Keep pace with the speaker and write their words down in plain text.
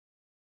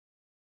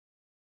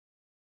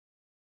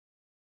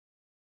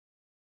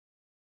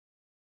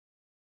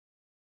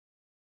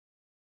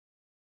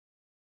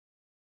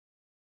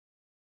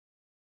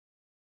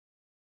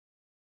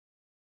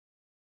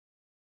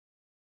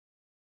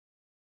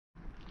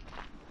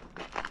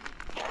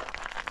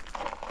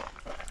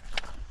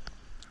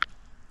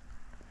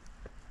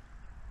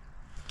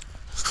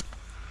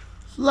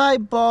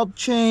Light bulb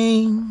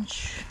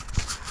change.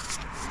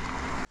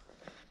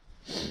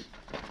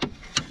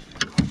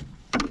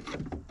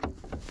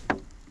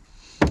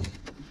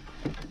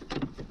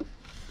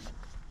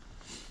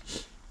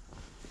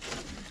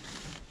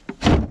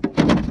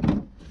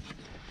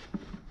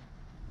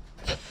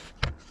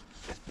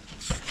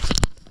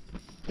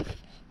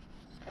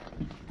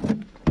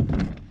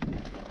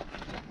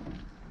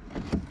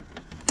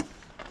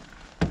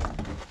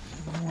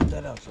 I want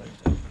that outside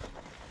there.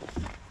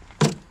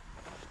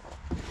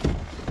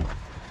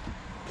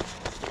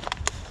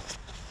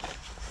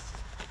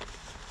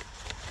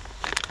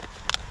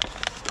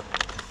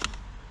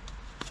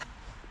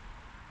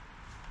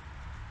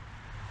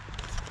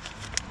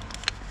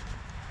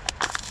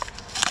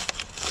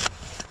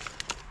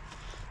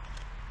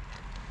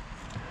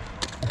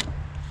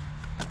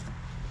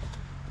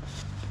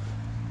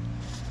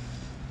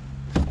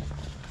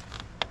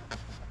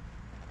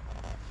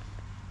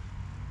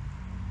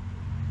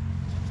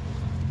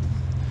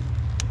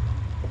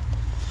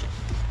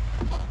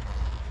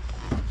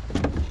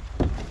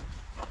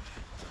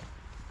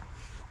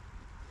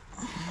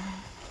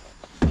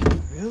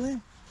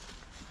 Really?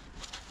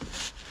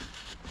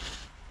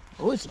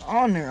 Oh, it's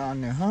on there,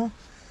 huh?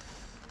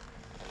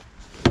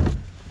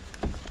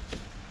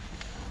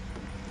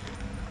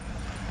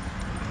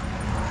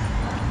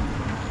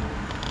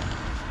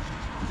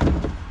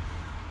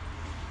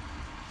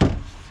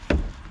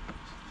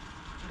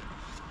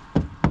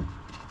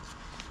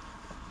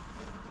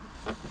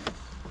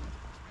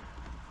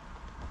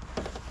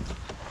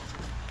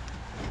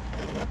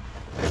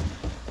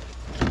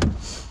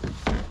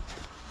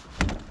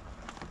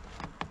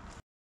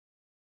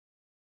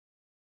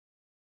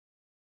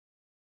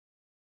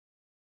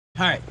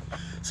 Alright,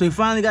 so we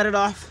finally got it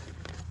off.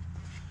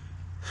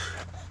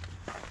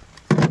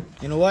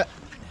 You know what?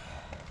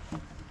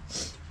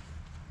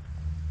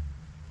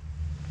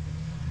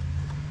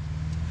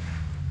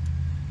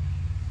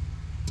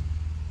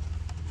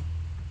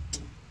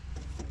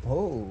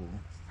 Oh.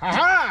 Ha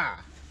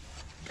ha!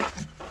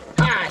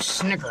 Ha,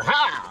 snicker,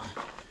 ha!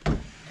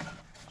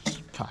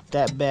 Pop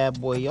that bad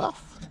boy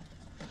off.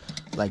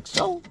 Like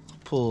so.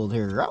 Pull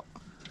her out.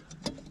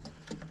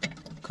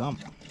 Come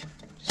on.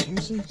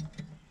 Seriously?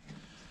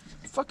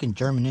 Fucking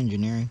German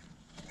engineering.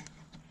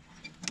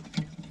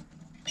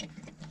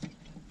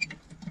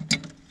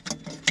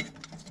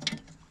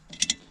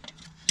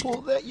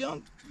 Pull that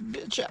young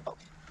bitch out.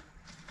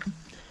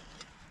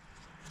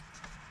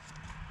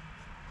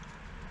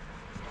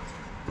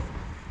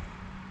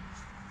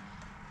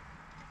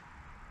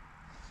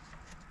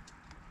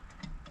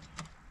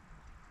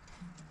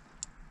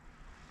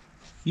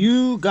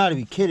 You gotta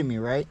be kidding me,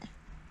 right?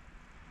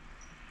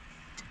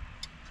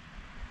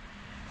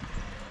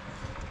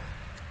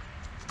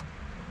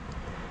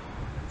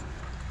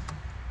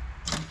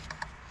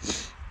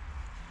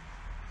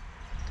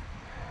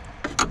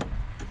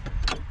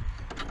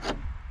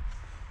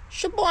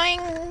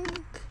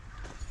 Shaboing!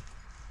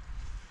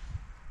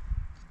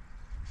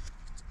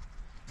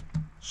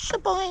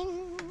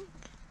 Shaboing!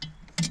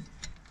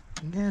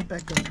 Get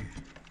back up here.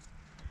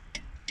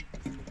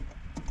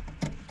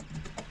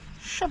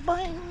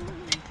 Shaboing!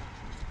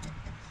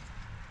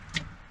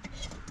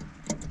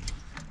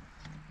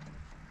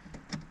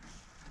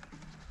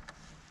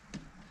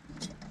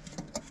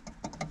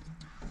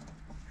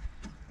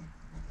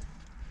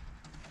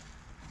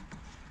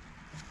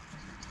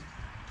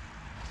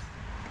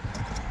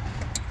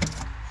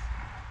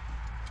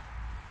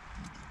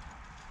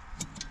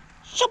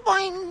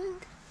 Shaboing!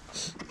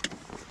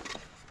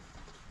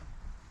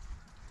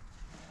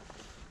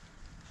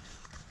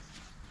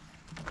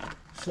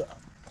 So.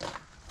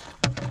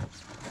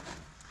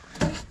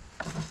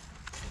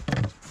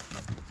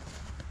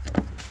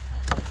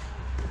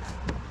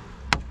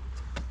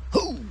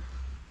 Hoo!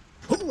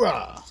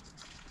 Hoorah!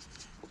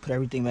 Put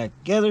everything back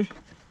together.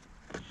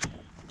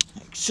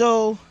 Like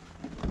so.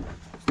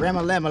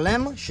 Rama lama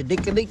lama,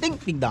 shadika dink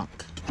dink donk.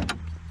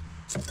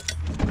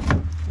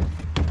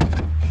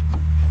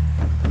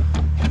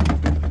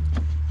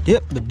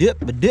 Dip,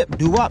 dip,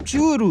 do wop,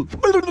 shoo.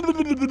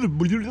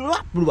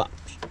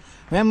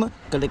 Remember,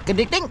 click a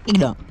ding ding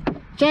dong.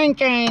 Chang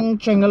chang,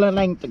 chang a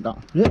lang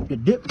dong.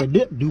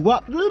 Dip, do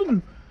wop.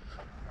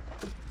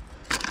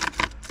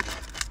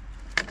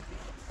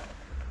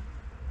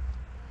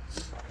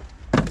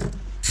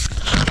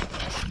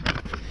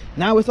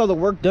 Now with all the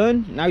work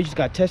done, now you just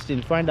got tested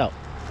and find out.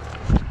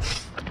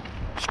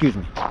 Excuse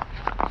me.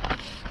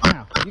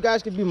 Now, you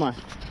guys can be mine.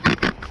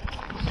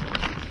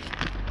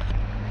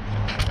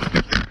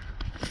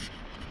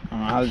 I don't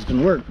know how this is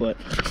gonna work, but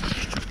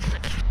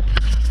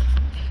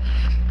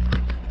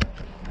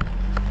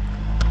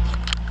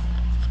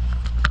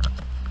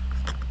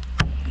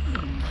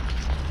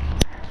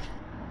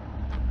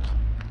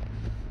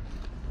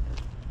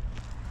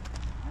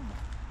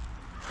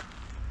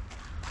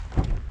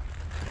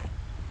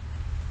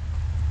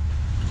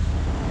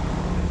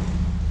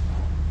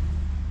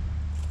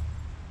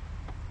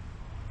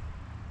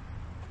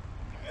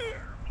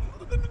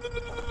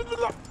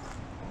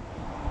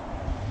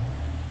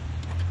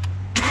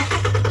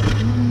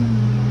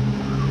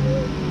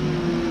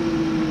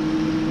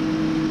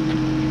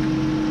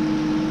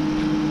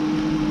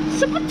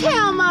Super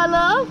tail, my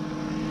love.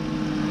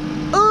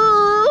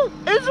 Ooh,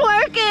 it's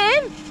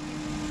working.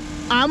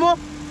 I'm a